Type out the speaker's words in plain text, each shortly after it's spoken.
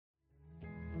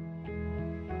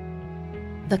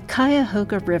The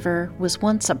Cuyahoga River was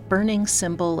once a burning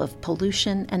symbol of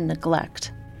pollution and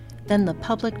neglect. Then the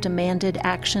public demanded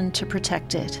action to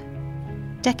protect it.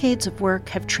 Decades of work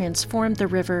have transformed the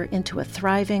river into a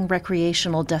thriving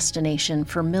recreational destination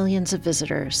for millions of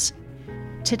visitors.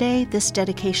 Today, this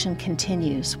dedication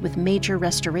continues with major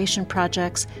restoration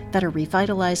projects that are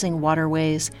revitalizing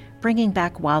waterways, bringing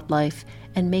back wildlife,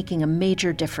 and making a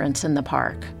major difference in the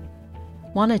park.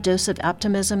 Want a dose of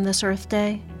optimism this Earth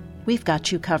Day? We've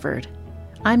got you covered.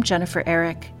 I'm Jennifer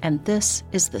Eric, and this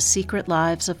is The Secret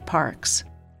Lives of Parks.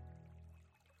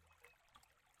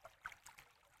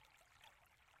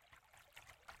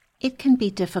 It can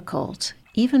be difficult,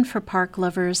 even for park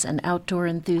lovers and outdoor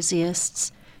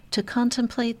enthusiasts, to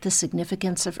contemplate the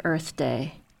significance of Earth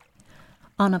Day.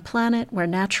 On a planet where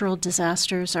natural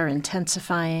disasters are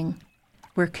intensifying,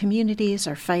 where communities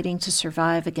are fighting to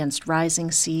survive against rising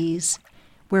seas,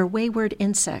 where wayward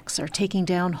insects are taking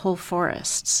down whole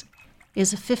forests,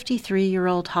 is a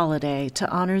 53-year-old holiday to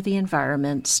honor the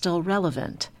environment still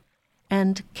relevant?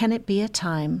 And can it be a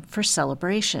time for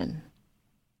celebration?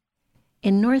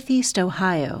 In Northeast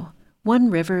Ohio,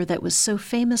 one river that was so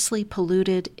famously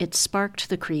polluted it sparked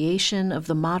the creation of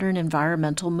the modern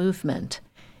environmental movement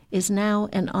is now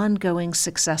an ongoing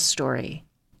success story,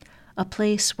 a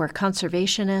place where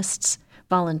conservationists,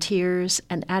 volunteers,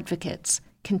 and advocates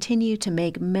continue to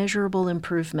make measurable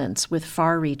improvements with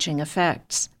far-reaching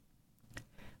effects.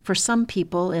 For some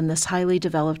people in this highly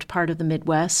developed part of the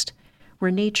Midwest, where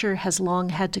nature has long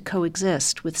had to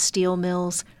coexist with steel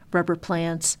mills, rubber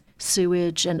plants,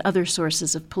 sewage, and other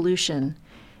sources of pollution,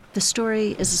 the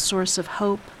story is a source of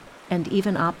hope and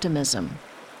even optimism.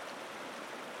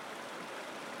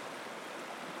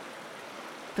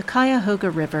 The Cuyahoga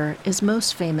River is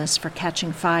most famous for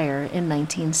catching fire in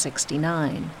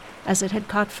 1969, as it had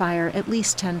caught fire at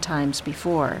least 10 times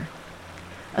before.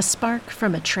 A spark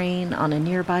from a train on a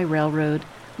nearby railroad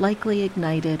likely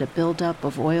ignited a buildup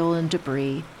of oil and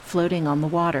debris floating on the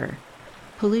water,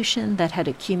 pollution that had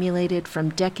accumulated from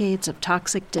decades of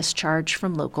toxic discharge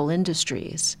from local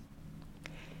industries.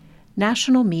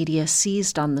 National media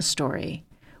seized on the story,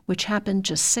 which happened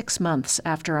just 6 months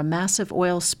after a massive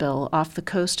oil spill off the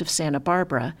coast of Santa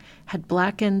Barbara had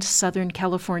blackened Southern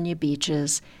California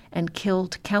beaches and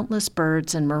killed countless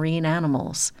birds and marine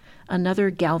animals, another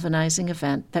galvanizing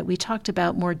event that we talked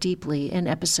about more deeply in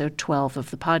episode 12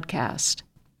 of the podcast.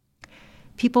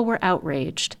 People were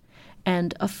outraged,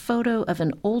 and a photo of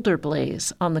an older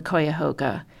blaze on the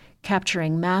Cuyahoga,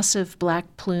 capturing massive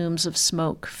black plumes of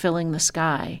smoke filling the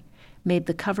sky, made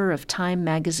the cover of Time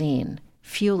magazine,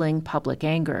 fueling public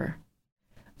anger.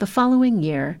 The following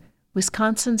year,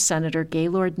 Wisconsin Senator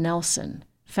Gaylord Nelson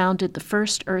founded the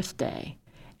first Earth Day,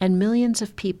 and millions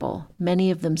of people, many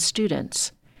of them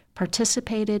students,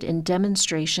 participated in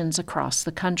demonstrations across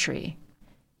the country.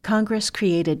 Congress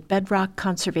created bedrock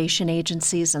conservation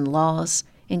agencies and laws,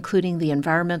 including the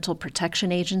Environmental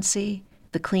Protection Agency,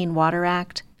 the Clean Water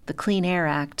Act, the Clean Air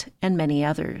Act, and many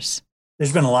others.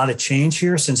 There's been a lot of change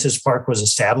here since this park was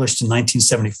established in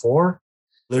 1974.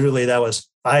 Literally, that was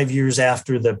 5 years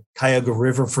after the Cuyahoga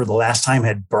River for the last time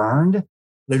had burned,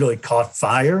 literally caught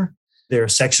fire. There are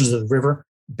sections of the river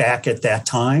back at that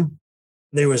time.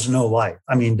 There was no life.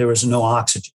 There was no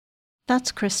oxygen.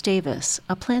 That's Chris Davis,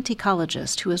 a plant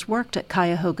ecologist who has worked at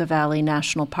Cuyahoga Valley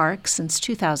National Park since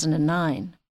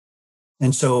 2009.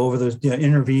 And so over the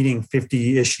intervening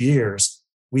 50-ish years,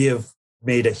 we have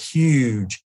made a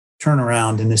huge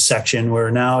turnaround in this section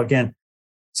where now, again,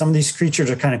 some of these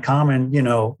creatures are kind of common,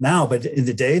 now, but in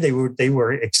the day they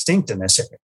were extinct in this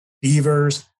area.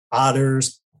 Beavers,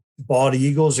 otters, bald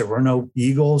eagles. There were no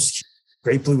eagles.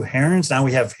 Great blue herons. Now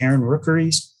we have heron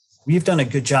rookeries. We've done a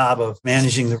good job of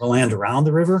managing the land around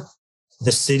the river.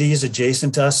 The cities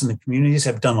adjacent to us and the communities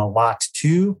have done a lot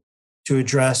too to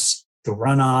address the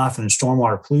runoff and the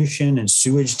stormwater pollution and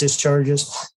sewage discharges.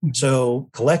 So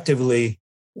collectively,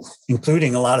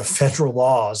 including a lot of federal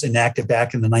laws enacted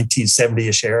back in the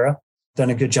 1970-ish era, done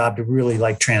a good job to really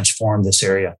transform this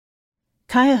area.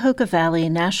 Cuyahoga Valley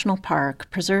National Park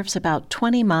preserves about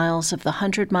 20 miles of the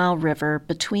 100-mile river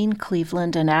between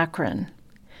Cleveland and Akron.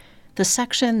 The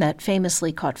section that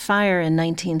famously caught fire in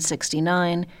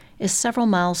 1969 is several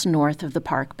miles north of the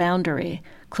park boundary,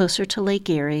 closer to Lake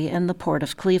Erie and the Port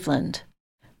of Cleveland.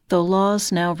 Though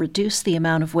laws now reduce the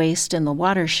amount of waste in the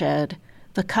watershed,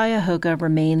 the Cuyahoga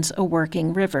remains a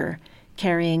working river,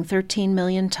 carrying 13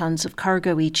 million tons of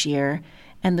cargo each year,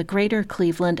 and the greater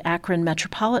Cleveland-Akron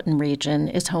metropolitan region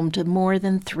is home to more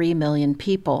than 3 million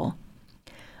people.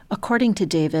 According to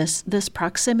Davis, this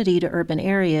proximity to urban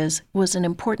areas was an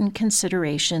important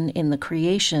consideration in the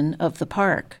creation of the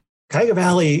park. Cuyahoga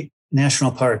Valley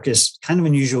National Park is kind of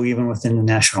unusual even within the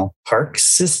national park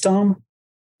system.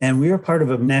 And we were part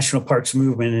of a national parks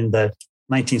movement in the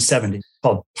 1970s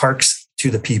called Parks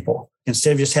to the People.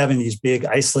 Instead of just having these big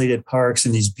isolated parks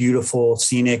and these beautiful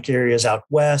scenic areas out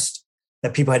west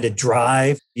that people had to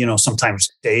drive, sometimes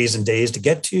days and days to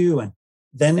get to. And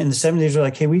then in the 70s, we're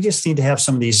like, hey, we just need to have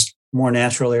some of these more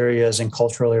natural areas and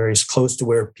cultural areas close to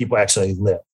where people actually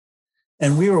live.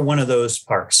 And we were one of those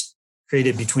parks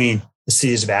created between the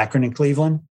cities of Akron and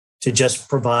Cleveland to just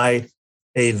provide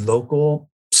a local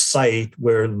site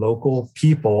where local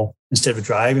people, instead of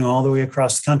driving all the way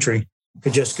across the country,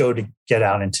 could just go to get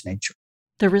out into nature.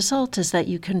 The result is that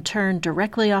you can turn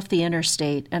directly off the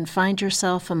interstate and find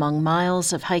yourself among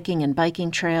miles of hiking and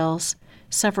biking trails,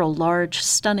 several large,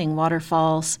 stunning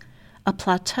waterfalls, a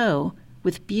plateau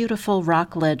with beautiful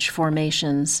rock ledge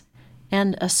formations,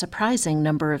 and a surprising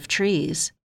number of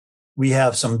trees. We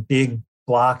have some big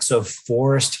blocks of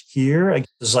forest here.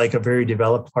 It's like a very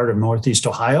developed part of Northeast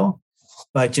Ohio.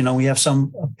 But, we have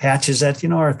some patches that,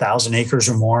 are 1,000 acres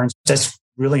or more. And that's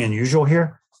really unusual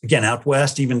here. Again, out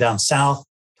west, even down south,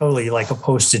 totally like a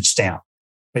postage stamp.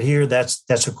 But here, that's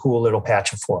a cool little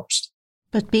patch of forest.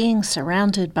 But being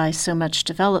surrounded by so much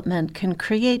development can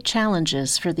create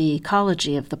challenges for the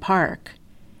ecology of the park.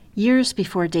 Years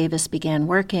before Davis began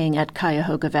working at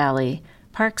Cuyahoga Valley,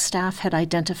 park staff had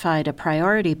identified a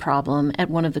priority problem at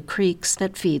one of the creeks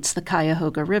that feeds the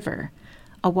Cuyahoga River,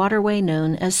 a waterway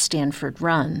known as Stanford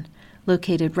Run,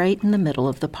 located right in the middle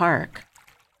of the park.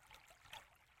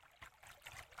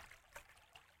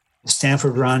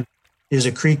 Stanford Run is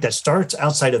a creek that starts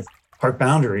outside of park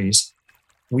boundaries.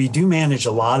 We do manage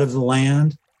a lot of the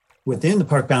land within the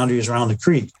park boundaries around the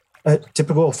creek.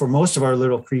 Typical for most of our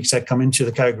little creeks that come into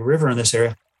the Cuyahoga River in this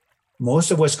area,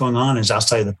 most of what's going on is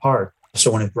outside of the park.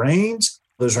 So when it rains,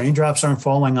 those raindrops aren't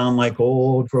falling on like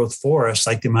old growth forests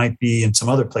like they might be in some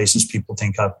other places people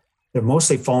think of. They're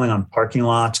mostly falling on parking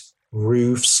lots,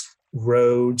 roofs,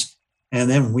 roads, and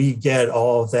then we get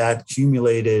all of that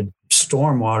accumulated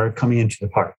stormwater coming into the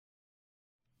park.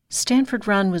 Stanford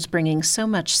Run was bringing so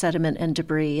much sediment and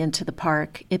debris into the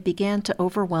park, it began to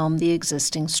overwhelm the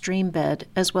existing stream bed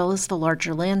as well as the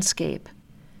larger landscape.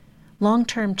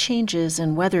 Long-term changes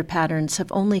in weather patterns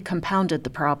have only compounded the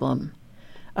problem.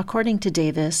 According to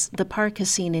Davis, the park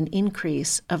has seen an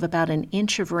increase of about an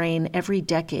inch of rain every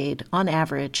decade, on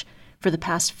average, for the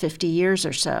past 50 years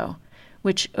or so,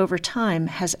 which over time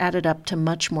has added up to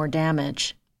much more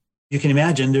damage. You can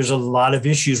imagine there's a lot of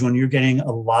issues when you're getting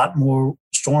a lot more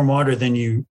stormwater than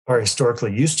you are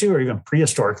historically used to, or even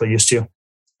prehistorically used to.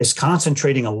 It's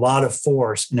concentrating a lot of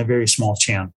force in a very small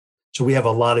channel. So we have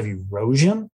a lot of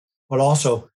erosion, but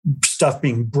also stuff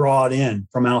being brought in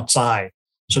from outside.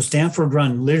 So Stanford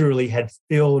Run literally had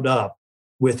filled up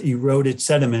with eroded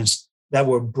sediments that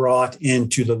were brought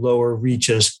into the lower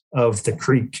reaches of the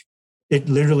creek. It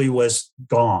literally was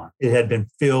gone. It had been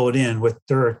filled in with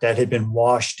dirt that had been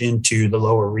washed into the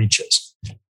lower reaches.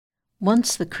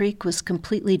 Once the creek was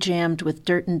completely jammed with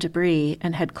dirt and debris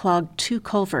and had clogged 2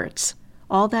 culverts,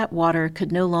 all that water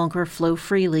could no longer flow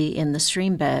freely in the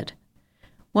stream bed.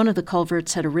 One of the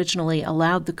culverts had originally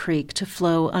allowed the creek to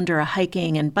flow under a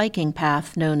hiking and biking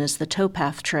path known as the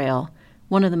Towpath Trail,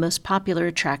 one of the most popular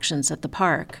attractions at the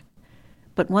park.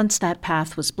 But once that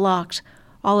path was blocked,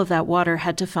 all of that water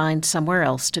had to find somewhere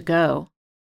else to go.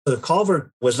 The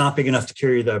culvert was not big enough to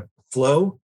carry the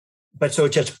flow, but so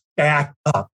it just backed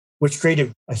up, which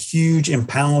created a huge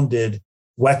impounded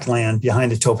wetland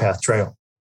behind the Towpath Trail.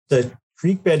 The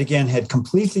creek bed, again, had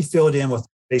completely filled in with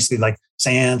basically like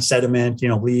sand, sediment,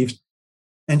 leaves.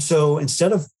 And so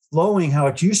instead of flowing how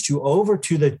it used to over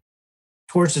to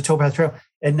towards the Towpath Trail,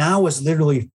 it now was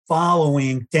literally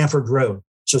following Stanford Road.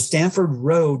 So Stanford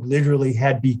Road literally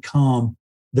had become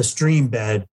the stream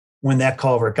bed when that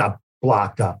culvert got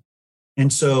blocked up.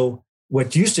 And so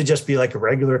what used to just be like a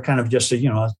regular kind of just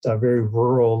a very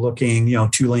rural looking,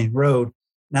 2-lane road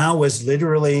now was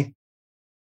literally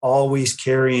always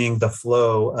carrying the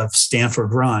flow of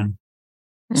Stanford Run.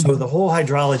 Mm-hmm. So the whole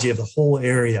hydrology of the whole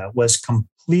area was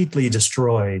completely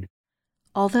destroyed.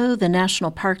 Although the National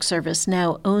Park Service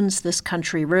now owns this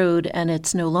country road and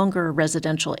it's no longer a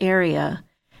residential area,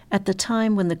 at the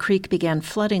time when the creek began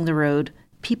flooding the road,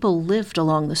 people lived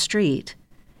along the street.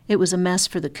 It was a mess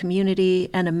for the community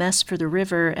and a mess for the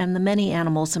river and the many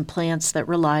animals and plants that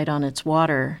relied on its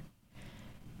water.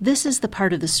 This is the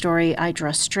part of the story I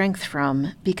draw strength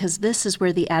from, because this is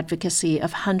where the advocacy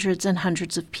of hundreds and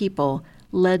hundreds of people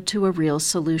led to a real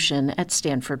solution at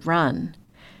Stanford Run.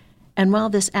 And while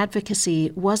this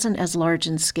advocacy wasn't as large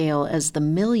in scale as the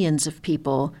millions of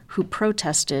people who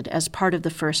protested as part of the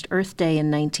first Earth Day in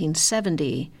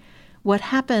 1970, What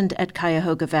happened at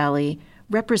Cuyahoga Valley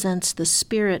represents the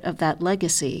spirit of that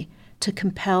legacy to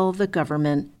compel the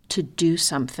government to do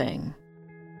something.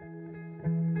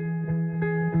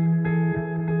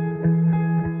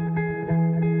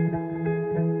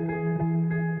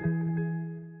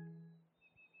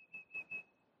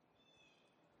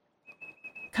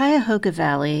 Cuyahoga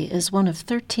Valley is one of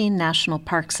 13 national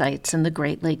park sites in the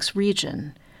Great Lakes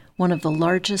region, one of the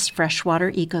largest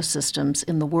freshwater ecosystems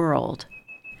in the world.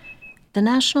 The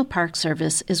National Park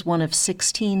Service is one of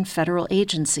 16 federal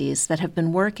agencies that have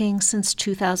been working since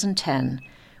 2010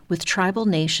 with tribal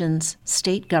nations,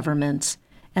 state governments,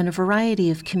 and a variety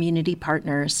of community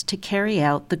partners to carry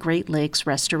out the Great Lakes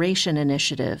Restoration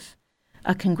Initiative,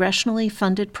 a congressionally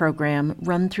funded program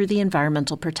run through the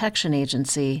Environmental Protection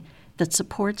Agency that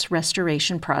supports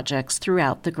restoration projects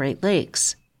throughout the Great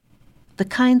Lakes. The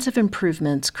kinds of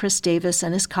improvements Chris Davis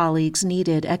and his colleagues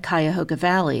needed at Cuyahoga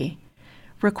Valley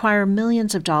require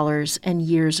millions of dollars and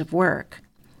years of work,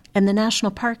 and the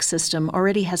National Park System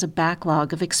already has a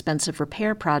backlog of expensive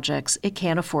repair projects it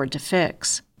can't afford to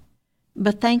fix.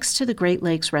 But thanks to the Great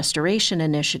Lakes Restoration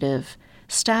Initiative,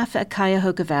 staff at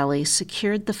Cuyahoga Valley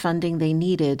secured the funding they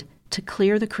needed to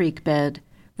clear the creek bed,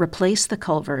 replace the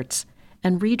culverts,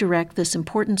 and redirect this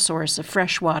important source of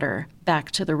fresh water back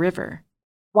to the river.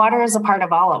 Water is a part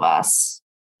of all of us.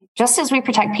 Just as we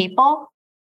protect people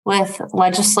with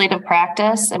legislative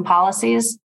practice and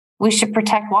policies, we should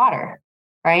protect water,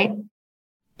 right?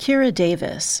 Kira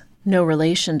Davis, no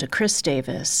relation to Chris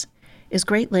Davis, is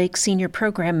Great Lakes Senior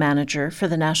Program Manager for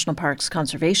the National Parks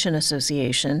Conservation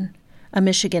Association, a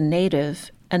Michigan native,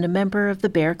 and a member of the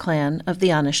Bear Clan of the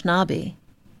Anishinaabe.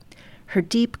 Her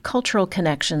deep cultural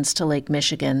connections to Lake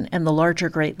Michigan and the larger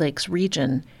Great Lakes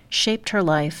region shaped her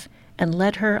life and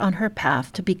led her on her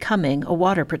path to becoming a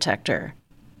water protector.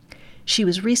 She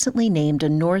was recently named a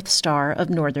North Star of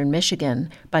Northern Michigan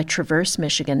by Traverse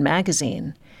Michigan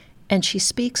magazine, and she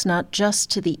speaks not just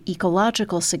to the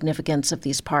ecological significance of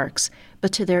these parks,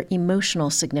 but to their emotional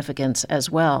significance as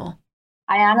well.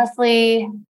 I honestly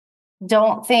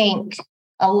don't think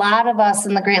a lot of us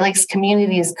in the Great Lakes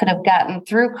communities could have gotten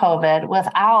through COVID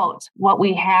without what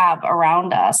we have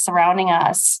around us, surrounding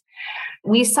us.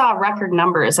 We saw record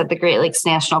numbers at the Great Lakes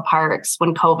National Parks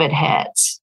when COVID hit,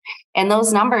 and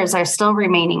those numbers are still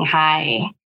remaining high.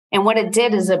 And what it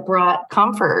did is it brought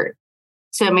comfort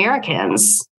to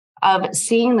Americans of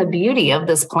seeing the beauty of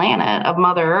this planet, of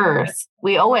Mother Earth.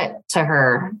 We owe it to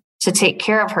her to take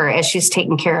care of her as she's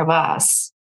taking care of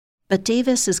us. But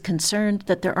Davis is concerned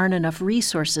that there aren't enough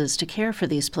resources to care for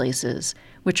these places,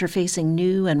 which are facing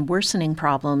new and worsening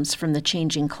problems from the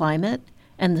changing climate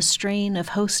and the strain of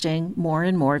hosting more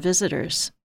and more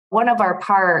visitors. One of our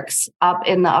parks up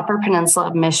in the Upper Peninsula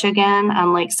of Michigan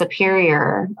on Lake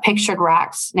Superior, Pictured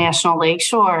Rocks National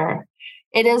Lakeshore,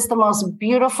 it is the most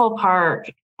beautiful park.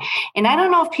 And I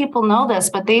don't know if people know this,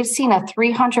 but they've seen a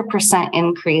 300%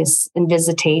 increase in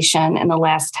visitation in the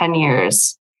last 10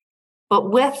 years. But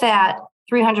with that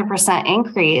 300%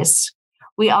 increase,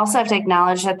 we also have to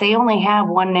acknowledge that they only have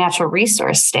one natural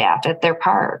resource staff at their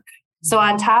park. So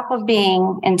on top of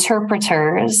being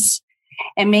interpreters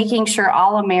and making sure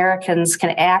all Americans can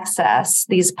access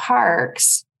these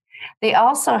parks, they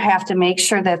also have to make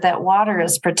sure that that water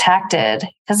is protected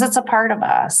because it's a part of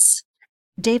us.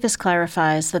 Davis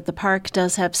clarifies that the park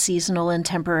does have seasonal and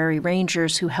temporary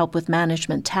rangers who help with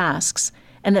management tasks,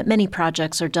 and that many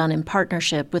projects are done in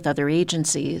partnership with other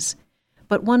agencies.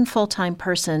 But one full-time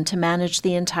person to manage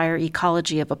the entire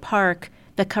ecology of a park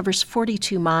that covers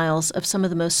 42 miles of some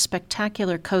of the most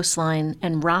spectacular coastline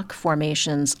and rock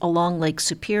formations along Lake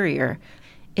Superior,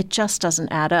 it just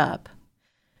doesn't add up.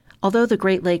 Although the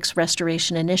Great Lakes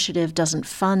Restoration Initiative doesn't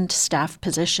fund staff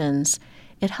positions,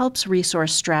 it helps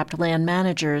resource-strapped land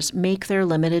managers make their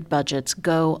limited budgets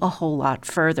go a whole lot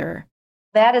further.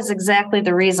 That is exactly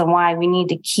the reason why we need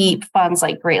to keep funds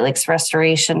like Great Lakes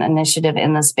Restoration Initiative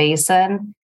in this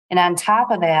basin. And on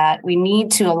top of that, we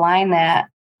need to align that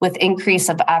with increase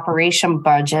of operation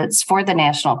budgets for the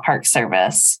National Park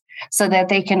Service so that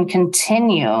they can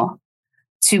continue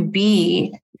to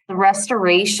be the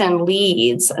restoration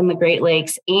leads in the Great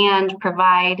Lakes and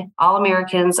provide all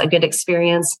Americans a good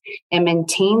experience and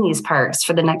maintain these parks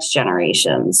for the next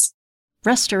generations.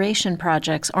 Restoration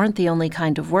projects aren't the only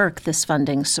kind of work this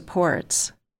funding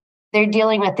supports. They're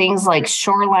dealing with things like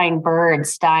shoreline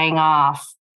birds dying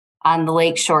off on the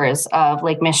lake shores of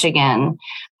Lake Michigan.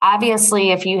 Obviously,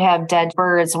 if you have dead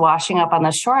birds washing up on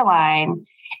the shoreline,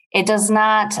 it does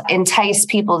not entice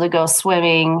people to go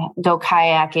swimming, go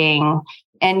kayaking,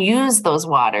 and use those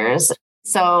waters.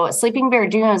 So Sleeping Bear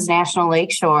Dunes National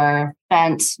Lakeshore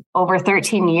spent over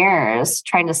 13 years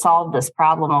trying to solve this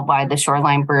problem of why the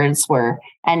shoreline birds were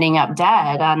ending up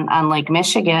dead on Lake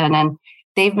Michigan. And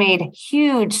they've made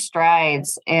huge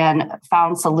strides and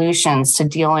found solutions to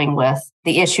dealing with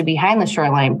the issue behind the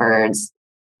shoreline birds.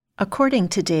 According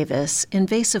to Davis,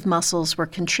 invasive mussels were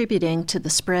contributing to the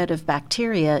spread of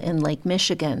bacteria in Lake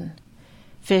Michigan.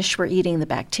 Fish were eating the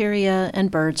bacteria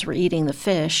and birds were eating the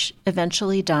fish,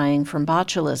 eventually dying from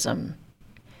botulism.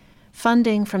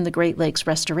 Funding from the Great Lakes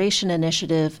Restoration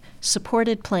Initiative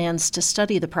supported plans to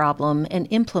study the problem and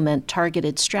implement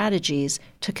targeted strategies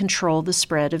to control the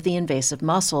spread of the invasive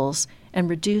mussels and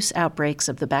reduce outbreaks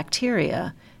of the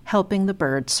bacteria, helping the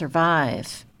birds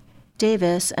survive.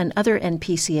 Davis and other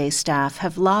NPCA staff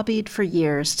have lobbied for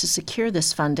years to secure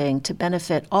this funding to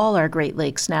benefit all our Great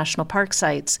Lakes National Park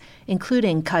sites,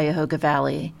 including Cuyahoga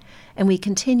Valley, and we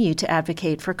continue to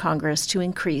advocate for Congress to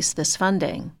increase this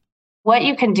funding. What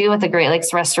you can do with the Great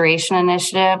Lakes Restoration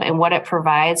Initiative and what it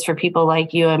provides for people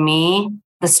like you and me,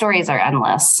 the stories are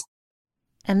endless.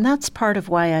 And that's part of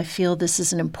why I feel this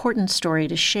is an important story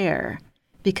to share,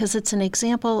 because it's an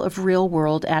example of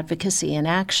real-world advocacy in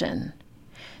action.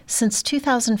 Since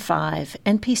 2005,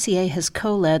 NPCA has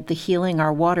co-led the Healing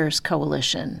Our Waters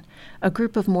Coalition, a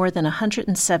group of more than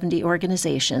 170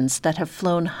 organizations that have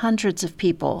flown hundreds of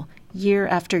people year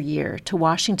after year to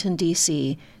Washington,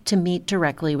 D.C. to meet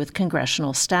directly with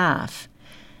congressional staff.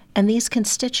 And these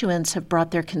constituents have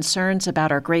brought their concerns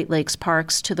about our Great Lakes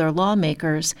parks to their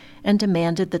lawmakers and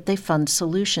demanded that they fund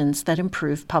solutions that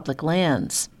improve public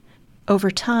lands.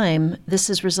 Over time, this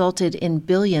has resulted in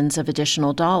billions of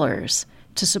additional dollars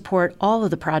to support all of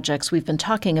the projects we've been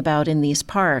talking about in these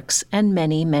parks and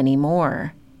many, many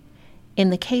more. In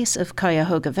the case of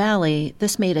Cuyahoga Valley,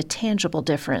 this made a tangible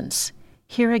difference.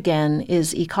 Here again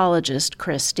is ecologist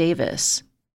Chris Davis.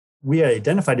 We had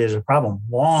identified it as a problem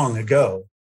long ago,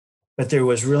 but there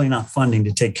was really not funding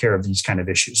to take care of these kind of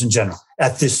issues in general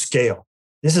at this scale.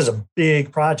 This is a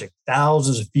big project,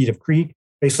 thousands of feet of creek,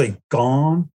 basically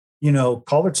gone.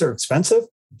 Culverts are expensive.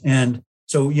 And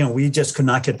so, we just could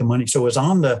not get the money. So it was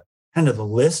on the kind of the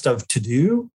list of to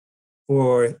do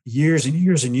for years and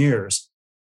years and years.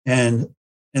 And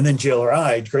then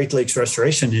GLRI, Great Lakes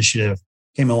Restoration Initiative,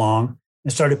 came along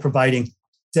and started providing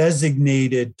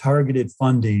designated, targeted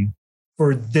funding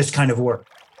for this kind of work.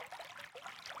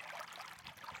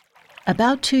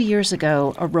 About 2 years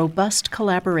ago, a robust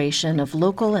collaboration of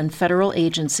local and federal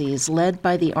agencies led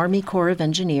by the Army Corps of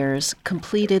Engineers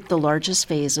completed the largest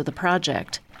phase of the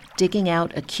project, digging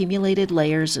out accumulated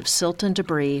layers of silt and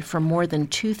debris from more than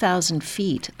 2,000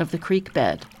 feet of the creek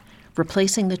bed,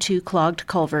 replacing the 2 clogged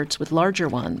culverts with larger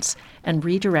ones, and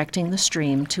redirecting the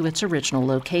stream to its original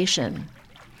location.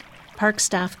 Park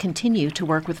staff continue to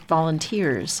work with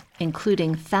volunteers,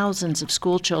 including thousands of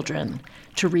school children,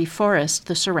 to reforest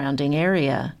the surrounding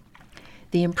area.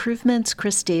 The improvements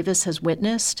Chris Davis has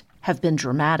witnessed have been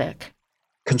dramatic.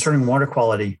 Concerning water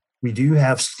quality, we do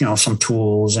have, some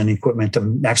tools and equipment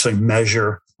to actually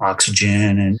measure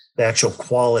oxygen and the actual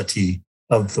quality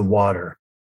of the water.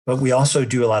 But we also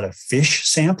do a lot of fish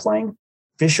sampling.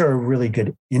 Fish are a really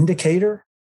good indicator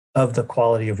of the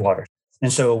quality of water.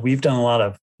 And so we've done a lot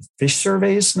of fish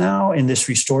surveys now in this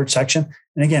restored section.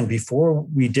 And again, before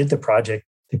we did the project,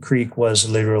 the creek was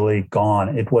literally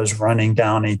gone. It was running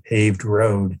down a paved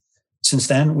road. Since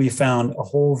then, we found a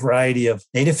whole variety of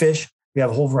native fish. We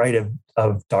have a whole variety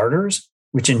of darters,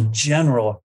 which in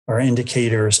general are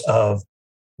indicators of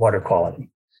water quality.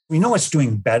 We know it's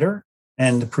doing better,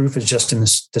 and the proof is just in the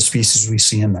species we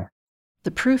see in there.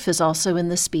 The proof is also in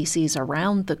the species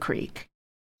around the creek.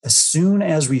 As soon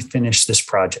as we finished this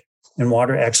project and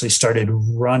water actually started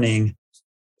running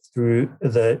through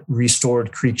the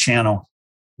restored creek channel,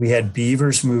 we had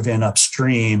beavers move in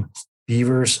upstream.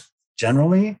 Beavers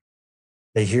generally,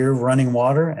 they hear running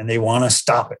water and they want to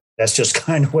stop it. That's just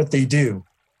kind of what they do.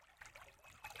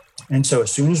 And so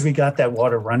as soon as we got that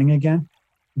water running again,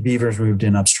 beavers moved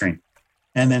in upstream.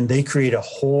 And then they create a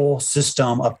whole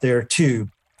system up there too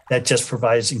that just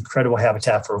provides incredible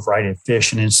habitat for a variety of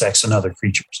fish and insects and other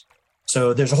creatures.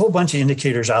 So there's a whole bunch of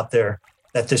indicators out there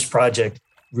that this project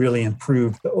really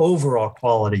improved the overall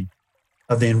quality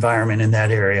of the environment in that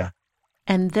area.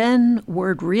 And then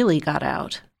word really got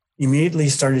out. Immediately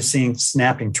started seeing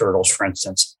snapping turtles, for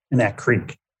instance, in that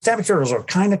creek. Snapping turtles are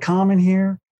kind of common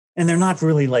here, and they're not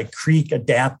really like creek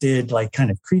adapted, like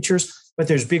kind of creatures, but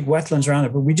there's big wetlands around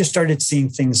it. But we just started seeing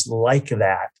things like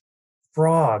that.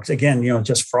 Frogs, again,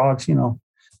 just frogs,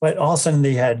 but all of a sudden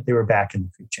they were back in the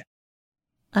food chain.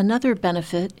 Another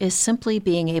benefit is simply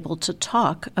being able to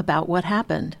talk about what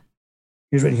happened.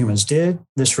 here's what humans did.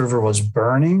 This river was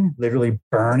burning, literally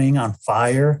burning on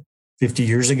fire 50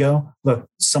 years ago. Look,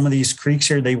 some of these creeks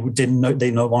here, they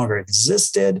no longer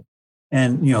existed.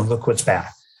 And, look what's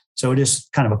back. So it is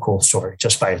kind of a cool story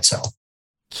just by itself.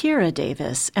 Kira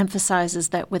Davis emphasizes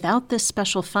that without this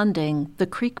special funding, the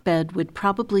creek bed would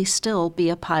probably still be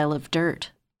a pile of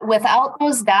dirt. Without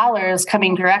those dollars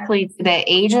coming directly to the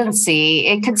agency,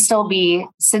 it could still be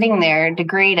sitting there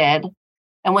degraded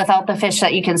and without the fish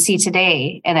that you can see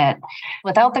today in it.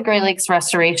 Without the Great Lakes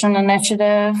Restoration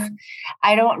Initiative,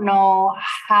 I don't know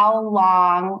how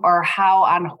long or how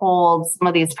on hold some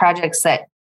of these projects that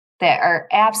are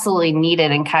absolutely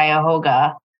needed in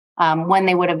Cuyahoga when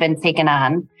they would have been taken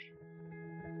on.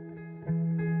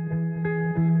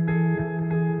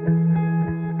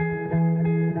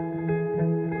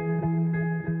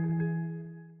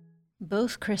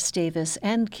 Both Chris Davis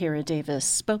and Kira Davis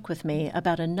spoke with me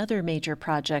about another major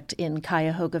project in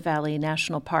Cuyahoga Valley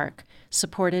National Park,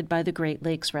 supported by the Great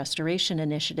Lakes Restoration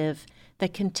Initiative,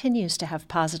 that continues to have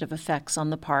positive effects on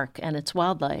the park and its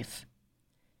wildlife.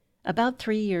 About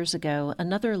 3 years ago,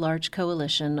 another large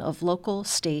coalition of local,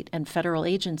 state, and federal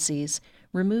agencies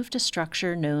removed a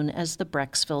structure known as the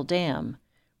Brecksville Dam,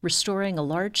 restoring a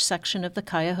large section of the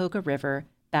Cuyahoga River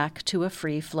back to a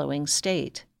free-flowing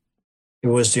state. It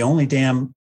was the only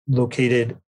dam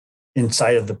located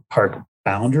inside of the park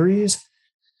boundaries.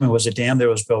 It was a dam that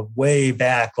was built way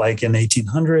back, like in the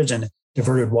 1800s, and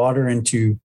diverted water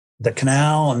into the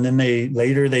canal. And then they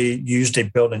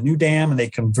built a new dam and they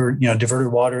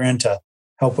diverted water in to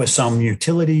help with some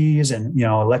utilities and,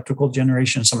 electrical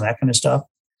generation, some of that kind of stuff.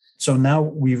 So now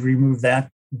we've removed that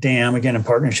dam, again, in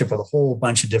partnership with a whole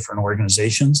bunch of different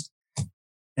organizations.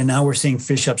 And now we're seeing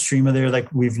fish upstream of there like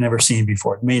we've never seen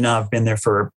before. It may not have been there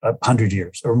for 100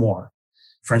 years or more.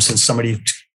 For instance, somebody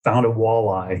found a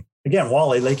walleye. Again,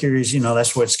 walleye, Lake Erie's,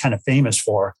 that's what it's kind of famous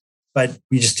for. But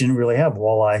we just didn't really have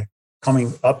walleye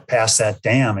coming up past that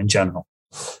dam in general.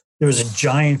 There was a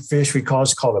giant fish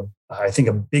it's called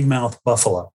a big mouth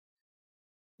buffalo.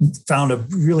 Found a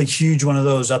really huge one of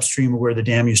those upstream of where the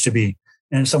dam used to be.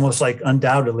 And it's almost like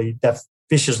undoubtedly that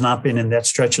fish has not been in that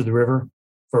stretch of the river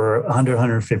for 100,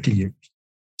 150 years.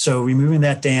 So removing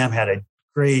that dam had a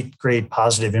great, great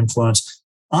positive influence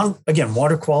on, again,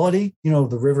 water quality. The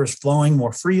river is flowing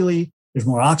more freely. There's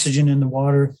more oxygen in the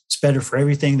water. It's better for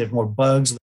everything. There's more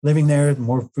bugs living there,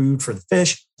 more food for the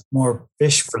fish, more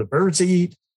fish for the birds to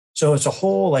eat. So it's a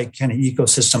whole kind of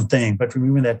ecosystem thing. But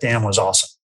removing that dam was awesome.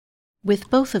 With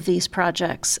both of these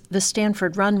projects, the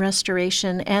Stanford Run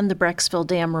restoration and the Brecksville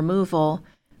Dam removal,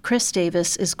 Chris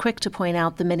Davis is quick to point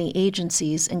out the many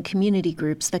agencies and community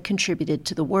groups that contributed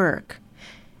to the work.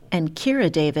 And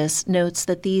Kira Davis notes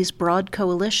that these broad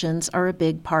coalitions are a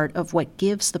big part of what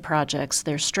gives the projects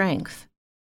their strength.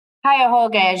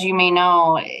 Cuyahoga, as you may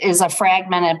know, is a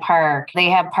fragmented park.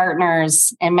 They have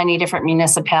partners in many different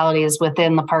municipalities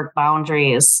within the park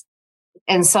boundaries.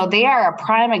 And so they are a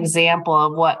prime example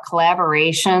of what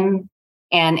collaboration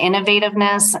and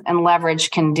innovativeness and leverage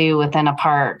can do within a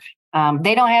park.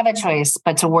 They don't have a choice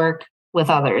but to work with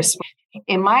others.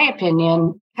 In my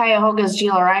opinion, Cuyahoga's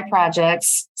GLRI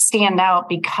projects stand out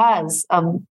because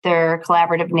of their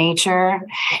collaborative nature.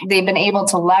 They've been able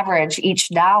to leverage each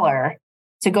dollar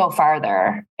to go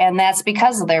farther, and that's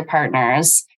because of their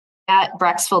partners. That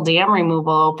Brecksville Dam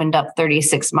removal opened up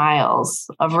 36 miles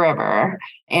of river.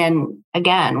 And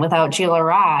again, without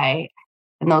GLRI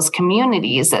and those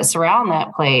communities that surround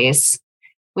that place,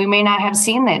 we may not have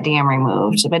seen that dam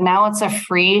removed, but now it's a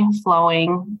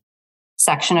free-flowing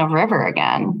section of river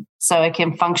again, so it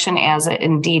can function as it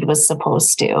indeed was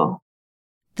supposed to.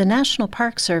 The National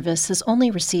Park Service has only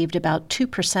received about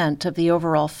 2% of the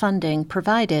overall funding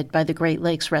provided by the Great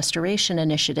Lakes Restoration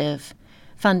Initiative,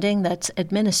 funding that's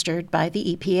administered by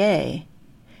the EPA.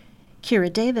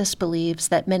 Kira Davis believes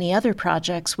that many other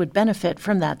projects would benefit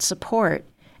from that support,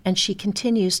 and she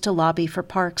continues to lobby for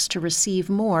parks to receive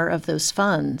more of those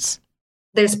funds.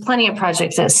 There's plenty of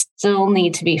projects that still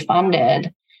need to be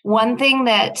funded. One thing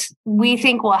that we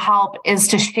think will help is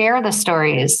to share the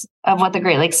stories of what the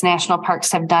Great Lakes National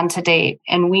Parks have done to date.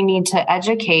 And we need to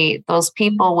educate those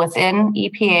people within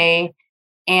EPA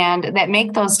and that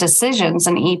make those decisions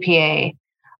in EPA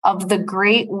of the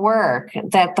great work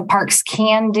that the parks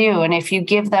can do. And if you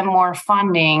give them more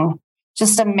funding,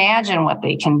 just imagine what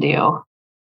they can do.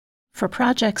 For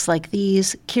projects like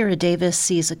these, Kira Davis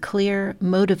sees a clear,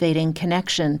 motivating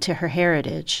connection to her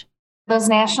heritage. Those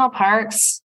national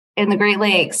parks in the Great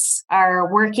Lakes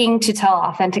are working to tell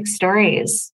authentic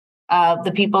stories of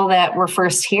the people that were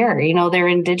first here. They're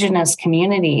indigenous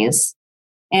communities.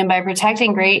 And by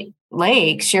protecting Great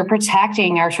lakes, you're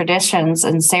protecting our traditions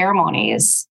and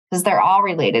ceremonies because they're all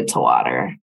related to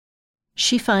water.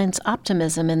 She finds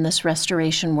optimism in this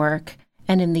restoration work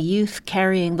and in the youth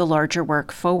carrying the larger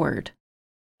work forward.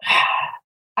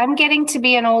 I'm getting to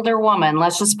be an older woman.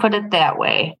 Let's just put it that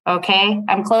way. Okay.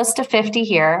 I'm close to 50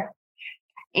 here.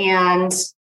 And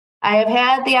I have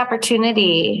had the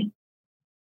opportunity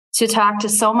to talk to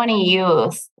so many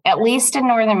youth, at least in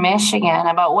Northern Michigan,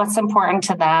 about what's important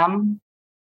to them.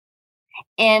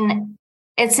 And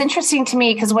it's interesting to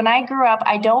me because when I grew up,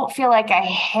 I don't feel like I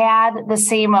had the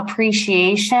same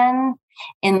appreciation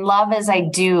and love as I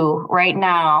do right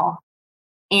now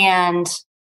and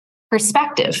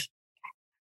perspective.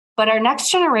 But our next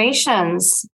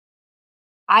generations,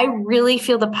 I really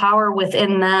feel the power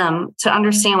within them to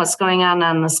understand what's going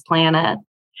on this planet.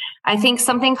 I think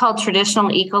something called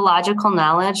traditional ecological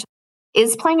knowledge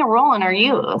is playing a role in our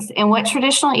youth. And what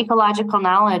traditional ecological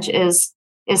knowledge is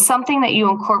something that you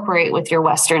incorporate with your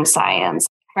Western science.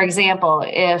 For example,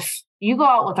 if you go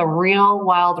out with a real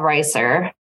wild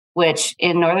ricer, which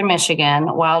in Northern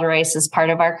Michigan, wild rice is part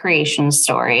of our creation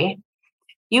story.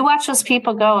 You watch those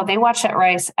people go, they watch that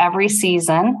rice every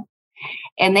season,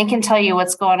 and they can tell you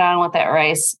what's going on with that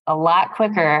rice a lot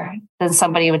quicker than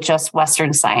somebody with just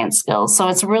Western science skills. So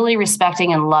it's really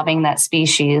respecting and loving that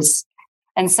species.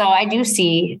 And so I do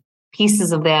see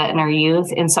pieces of that in our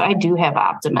youth. And so I do have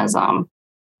optimism.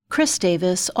 Chris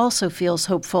Davis also feels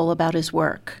hopeful about his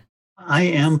work. I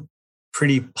am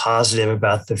pretty positive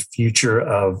about the future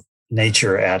of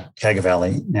nature at Cuyahoga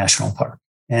Valley National Park.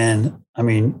 And I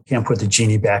mean, can't put the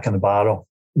genie back in the bottle.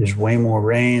 There's way more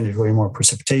rain. There's way more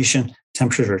precipitation.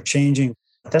 Temperatures are changing.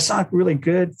 That's not really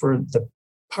good for the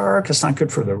park. It's not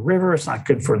good for the river. It's not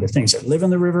good for the things that live in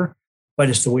the river, but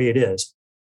it's the way it is.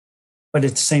 But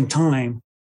at the same time,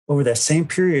 over that same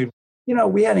period,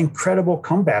 we had incredible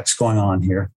comebacks going on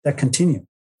here that continue.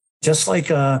 Just like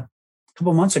a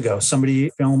couple months ago, somebody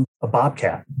filmed a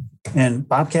bobcat. And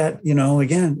bobcat,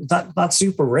 again, not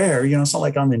super rare. It's not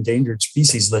like on the endangered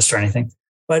species list or anything.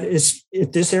 But it's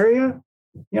at this area,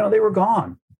 they were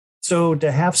gone. So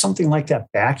to have something like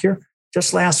that back here,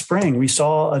 just last spring, we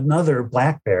saw another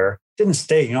black bear. Didn't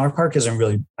stay. Our park isn't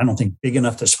really, I don't think, big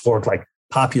enough to support like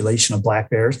population of black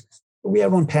bears. But we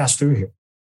had one pass through here,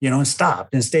 and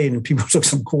stopped and stayed. And people took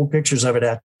some cool pictures of it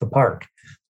at the park.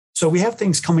 So we have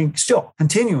things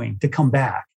continuing to come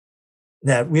back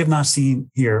that we have not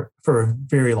seen here for a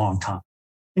very long time.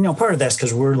 And, part of that's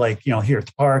because we're like, here at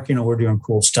the park, we're doing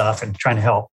cool stuff and trying to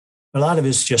help. But a lot of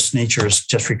it's just nature is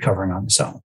just recovering on its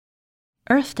own.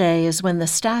 Earth Day is when the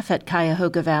staff at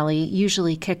Cuyahoga Valley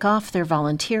usually kick off their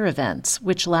volunteer events,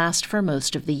 which last for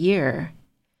most of the year.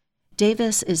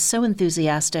 Davis is so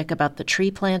enthusiastic about the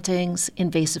tree plantings,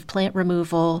 invasive plant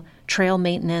removal, trail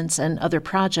maintenance, and other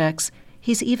projects,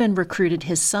 he's even recruited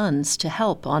his sons to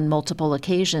help on multiple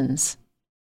occasions.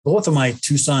 Both of my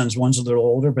two sons, one's a little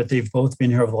older, but they've both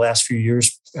been here over the last few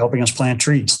years helping us plant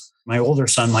trees. My older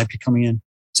son might be coming in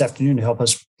this afternoon to help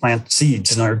us plant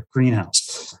seeds in our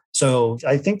greenhouse. So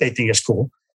I think they think it's cool.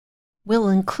 We'll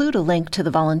include a link to the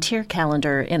volunteer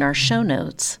calendar in our show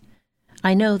notes.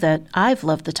 I know that I've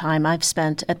loved the time I've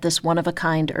spent at this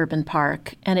one-of-a-kind urban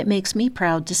park, and it makes me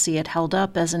proud to see it held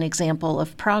up as an example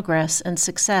of progress and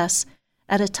success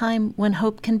at a time when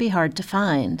hope can be hard to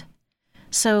find.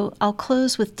 So I'll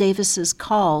close with Davis's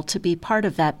call to be part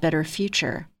of that better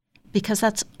future, because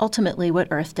that's ultimately what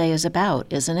Earth Day is about,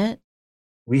 isn't it?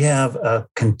 We have a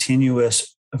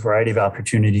continuous variety of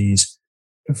opportunities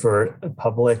for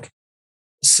public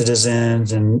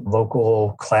citizens and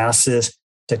local classes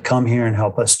to come here and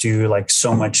help us do like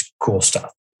so much cool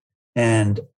stuff.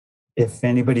 And if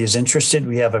anybody is interested,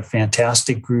 we have a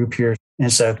fantastic group here.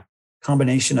 It's a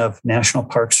combination of National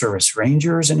Park Service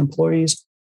rangers and employees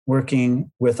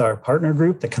working with our partner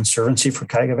group, the Conservancy for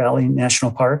Cuyahoga Valley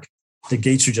National Park. The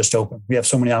gates are just open. We have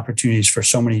so many opportunities for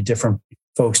so many different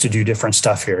folks to do different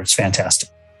stuff here. It's fantastic.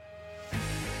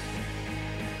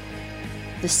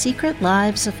 The Secret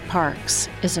Lives of Parks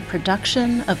is a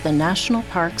production of the National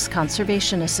Parks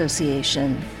Conservation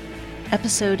Association.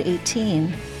 Episode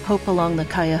 18, Hope Along the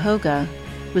Cuyahoga,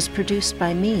 was produced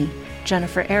by me,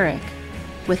 Jennifer Eric,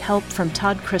 with help from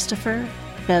Todd Christopher,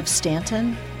 Bev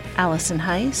Stanton, Allison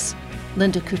Heiss,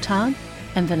 Linda Coutant,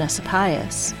 and Vanessa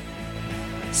Pius.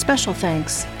 Special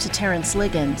thanks to Terrence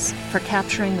Liggins for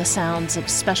capturing the sounds of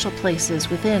special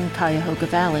places within Cuyahoga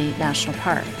Valley National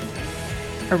Park.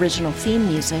 Original theme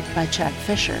music by Chad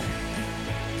Fisher.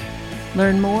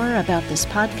 Learn more about this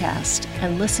podcast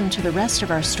and listen to the rest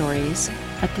of our stories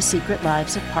at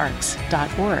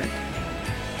thesecretlivesofparks.org.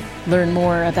 Learn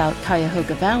more about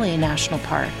Cuyahoga Valley National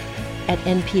Park at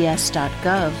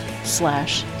nps.gov/parks.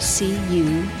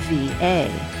 npca.org/CUVA.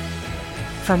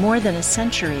 For more than a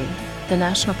century, the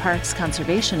National Parks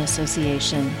Conservation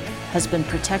Association has been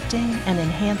protecting and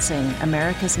enhancing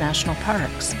America's national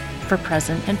parks for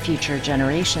present and future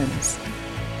generations.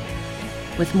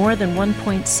 With more than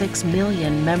 1.6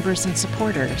 million members and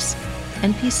supporters,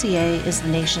 NPCA is the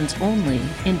nation's only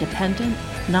independent,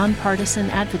 nonpartisan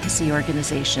advocacy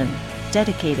organization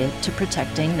dedicated to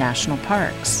protecting national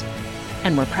parks.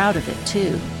 And we're proud of it,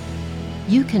 too.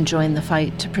 You can join the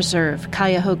fight to preserve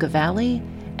Cuyahoga Valley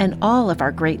and all of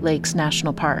our Great Lakes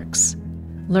national parks.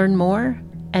 Learn more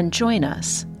and join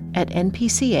us at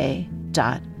npca.org.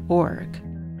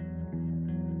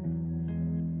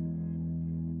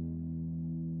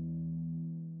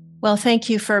 Well, thank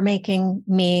you for making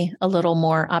me a little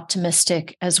more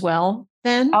optimistic as well,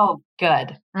 Ben. Oh,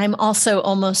 good. I'm also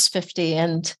almost 50,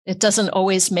 and it doesn't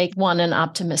always make one an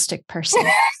optimistic person.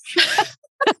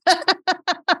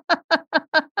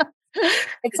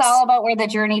 It's all about where the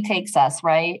journey takes us,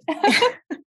 right?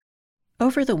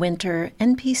 Over the winter,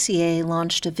 NPCA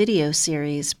launched a video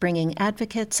series bringing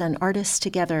advocates and artists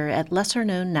together at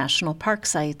lesser-known national park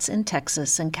sites in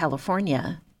Texas and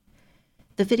California.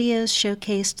 The videos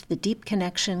showcased the deep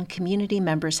connection community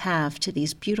members have to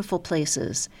these beautiful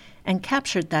places and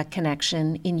captured that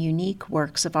connection in unique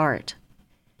works of art.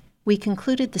 We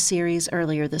concluded the series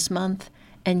earlier this month,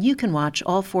 and you can watch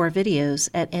all 4 videos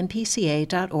at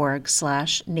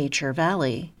npca.org/Nature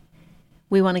Valley.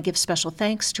 We want to give special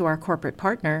thanks to our corporate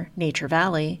partner, Nature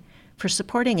Valley, for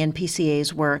supporting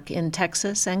NPCA's work in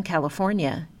Texas and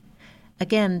California.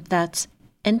 Again, that's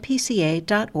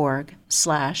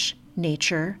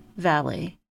npca.org/Nature Valley.